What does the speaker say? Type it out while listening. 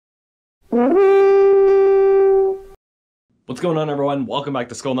What's going on, everyone? Welcome back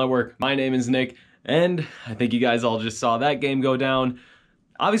to Skull Network. My name is Nick, and I think you guys all just saw that game go down.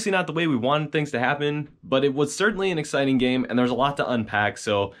 Obviously not the way we wanted things to happen, but it was certainly an exciting game, and there's a lot to unpack,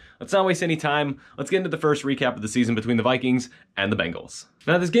 so let's not waste any time. Let's get into the first recap of the season between the Vikings and the Bengals.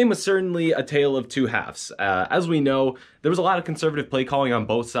 Now, this game was certainly a tale of two halves. As we know, there was a lot of conservative play calling on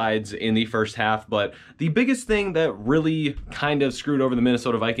both sides in the first half, but the biggest thing that really kind of screwed over the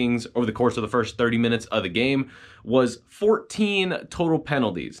Minnesota Vikings over the course of the first 30 minutes of the game was 14 total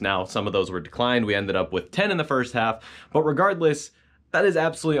penalties. Now, some of those were declined. We ended up with 10 in the first half, but regardless, that is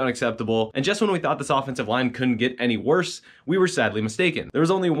absolutely unacceptable, and just when we thought this offensive line couldn't get any worse, we were sadly mistaken. There was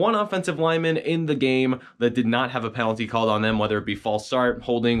only one offensive lineman in the game that did not have a penalty called on them, whether it be false start,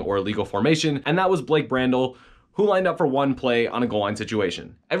 holding, or illegal formation, and that was Blake Brandel, who lined up for one play on a goal line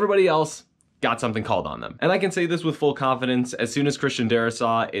situation. Everybody else got something called on them. And I can say this with full confidence, as soon as Christian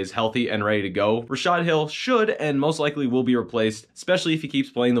Darrisaw is healthy and ready to go, Rashad Hill should and most likely will be replaced, especially if he keeps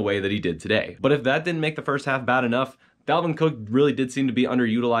playing the way that he did today. But if that didn't make the first half bad enough, Dalvin Cook really did seem to be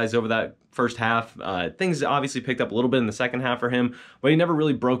underutilized over that first half. Things obviously picked up a little bit in the second half for him, but he never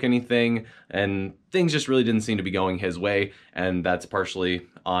really broke anything, and things just really didn't seem to be going his way, and that's partially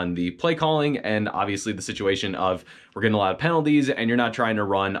on the play calling and obviously the situation of we're getting a lot of penalties and you're not trying to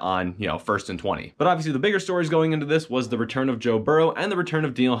run on, 1st and 20. But obviously the bigger stories going into this was the return of Joe Burrow and the return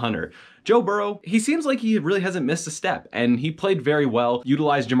of Danielle Hunter. Joe Burrow, he seems like he really hasn't missed a step, and he played very well,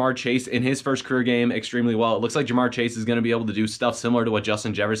 utilized Jamar Chase in his first career game extremely well. It looks like Jamar Chase is going to be able to do stuff similar to what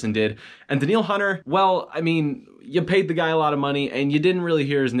Justin Jefferson did. And Danielle Hunter, well, I mean, you paid the guy a lot of money and you didn't really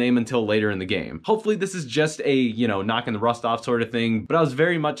hear his name until later in the game. Hopefully this is just a, knocking the rust off sort of thing, but I was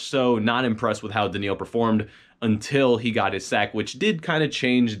very much so not impressed with how Danielle performed until he got his sack, which did kind of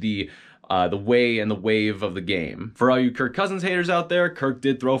change the way and the wave of the game. For all you Kirk Cousins haters out there, Kirk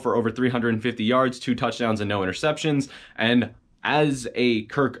did throw for over 350 yards, 2 touchdowns and no interceptions, and as a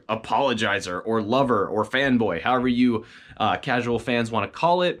Kirk apologizer or lover or fanboy, however you casual fans want to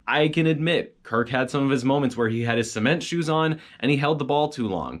call it, I can admit Kirk had some of his moments where he had his cement shoes on and he held the ball too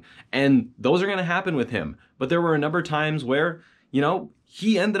long. And those are going to happen with him. But there were a number of times where,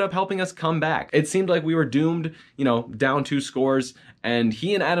 he ended up helping us come back. It seemed like we were doomed, down 2 scores, and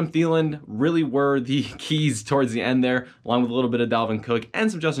he and Adam Thielen really were the keys towards the end there, along with a little bit of Dalvin Cook and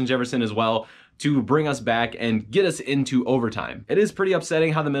some Justin Jefferson as well, to bring us back and get us into overtime. It is pretty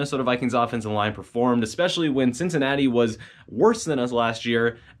upsetting how the Minnesota Vikings offensive line performed, especially when Cincinnati was worse than us last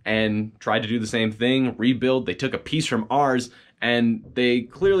year and tried to do the same thing, rebuild. They took a piece from ours, and they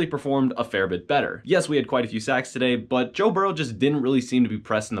clearly performed a fair bit better. Yes, we had quite a few sacks today, but Joe Burrow just didn't really seem to be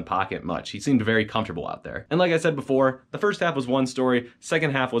pressed in the pocket much. He seemed very comfortable out there. And like I said before, the first half was one story, second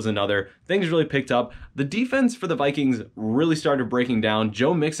half was another. Things really picked up. The defense for the Vikings really started breaking down.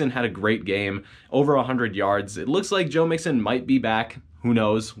 Joe Mixon had a great game, over 100 yards. It looks like Joe Mixon might be back. Who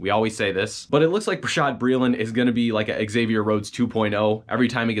knows? We always say this. But it looks like Bashaud Breeland is going to be like a Xavier Rhodes 2.0. Every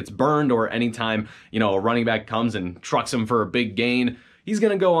time he gets burned or anytime, a running back comes and trucks him for a big gain, he's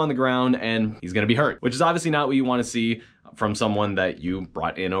going to go on the ground and he's going to be hurt, which is obviously not what you want to see from someone that you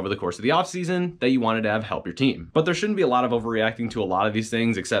brought in over the course of the offseason that you wanted to have help your team. But there shouldn't be a lot of overreacting to a lot of these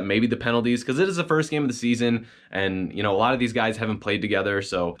things, except maybe the penalties, because it is the first game of the season, and a lot of these guys haven't played together,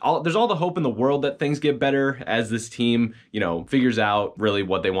 so there's all the hope in the world that things get better as this team, figures out really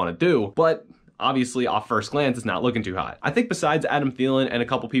what they want to do. But obviously, off first glance, it's not looking too hot. I think besides Adam Thielen and a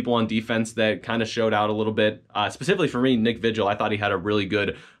couple people on defense that kind of showed out a little bit, specifically for me, Nick Vigil, I thought he had a really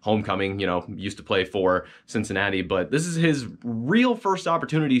good homecoming, used to play for Cincinnati, but this is his real first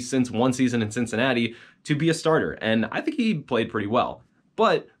opportunity since one season in Cincinnati to be a starter, and I think he played pretty well.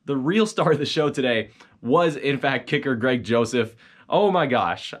 But the real star of the show today was, in fact, kicker Greg Joseph. Oh my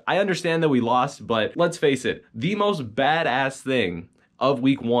gosh, I understand that we lost, but let's face it, the most badass thing of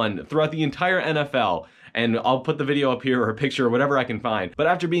week 1 throughout the entire NFL, and I'll put the video up here or a picture or whatever I can find. But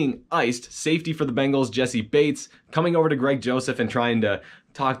after being iced, safety for the Bengals, Jesse Bates, coming over to Greg Joseph and trying to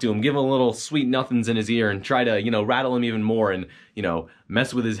talk to him, give him a little sweet nothings in his ear and try to, rattle him even more and,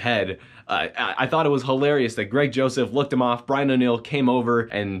 mess with his head. I thought it was hilarious that Greg Joseph looked him off. Brian O'Neill came over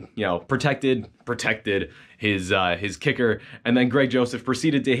and, protected his kicker, and then Greg Joseph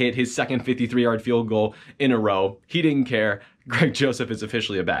proceeded to hit his second 53-yard field goal in a row. He didn't care. Greg Joseph is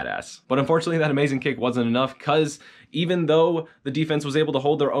officially a badass. But unfortunately, that amazing kick wasn't enough, because even though the defense was able to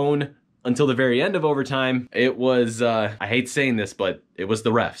hold their own until the very end of overtime, it was, I hate saying this, but it was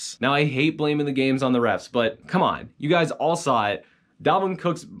the refs. Now, I hate blaming the games on the refs, but come on. You guys all saw it. Dalvin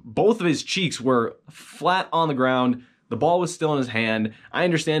Cook's, both of his cheeks were flat on the ground, The ball was still in his hand. I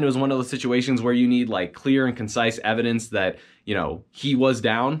understand it was one of those situations where you need like clear and concise evidence that, you know, he was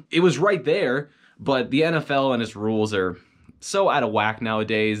down. It was right there, but the NFL and its rules are so out of whack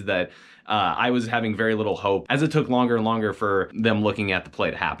nowadays that I was having very little hope as it took longer and longer for them looking at the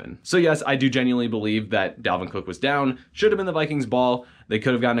play to happen. So yes, I do genuinely believe that Dalvin Cook was down. Should have been the Vikings' ball. They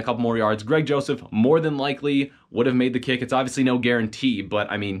could have gotten a couple more yards. Greg Joseph more than likely would have made the kick. It's obviously no guarantee,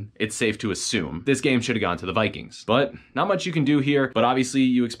 but I mean, it's safe to assume this game should have gone to the Vikings. But not much you can do here. But obviously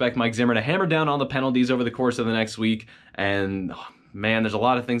you expect Mike Zimmer to hammer down on the penalties over the course of the next week. And man, there's a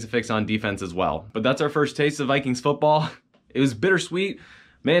lot of things to fix on defense as well. But that's our first taste of Vikings football. It was bittersweet.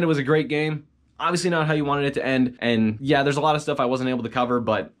 Man, it was a great game. Obviously not how you wanted it to end. And yeah, there's a lot of stuff I wasn't able to cover,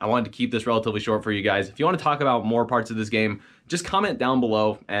 but I wanted to keep this relatively short for you guys. If you want to talk about more parts of this game, just comment down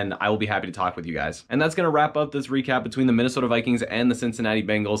below and I will be happy to talk with you guys. And that's going to wrap up this recap between the Minnesota Vikings and the Cincinnati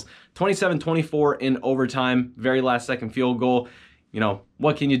Bengals. 27-24 in overtime, very last second field goal. You know,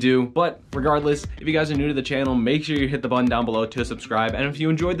 what can you do? But regardless, if you guys are new to the channel, make sure you hit the button down below to subscribe. And if you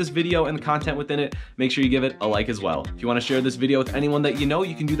enjoyed this video and the content within it, make sure you give it a like as well. If you want to share this video with anyone that you know,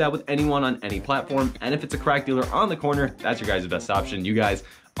 you can do that with anyone on any platform. And if it's a crack dealer on the corner, that's your guys' best option. You guys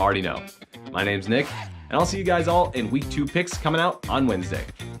already know. My name's Nick, and I'll see you guys all in week 2 picks coming out on Wednesday.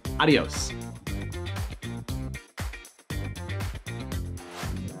 Adios.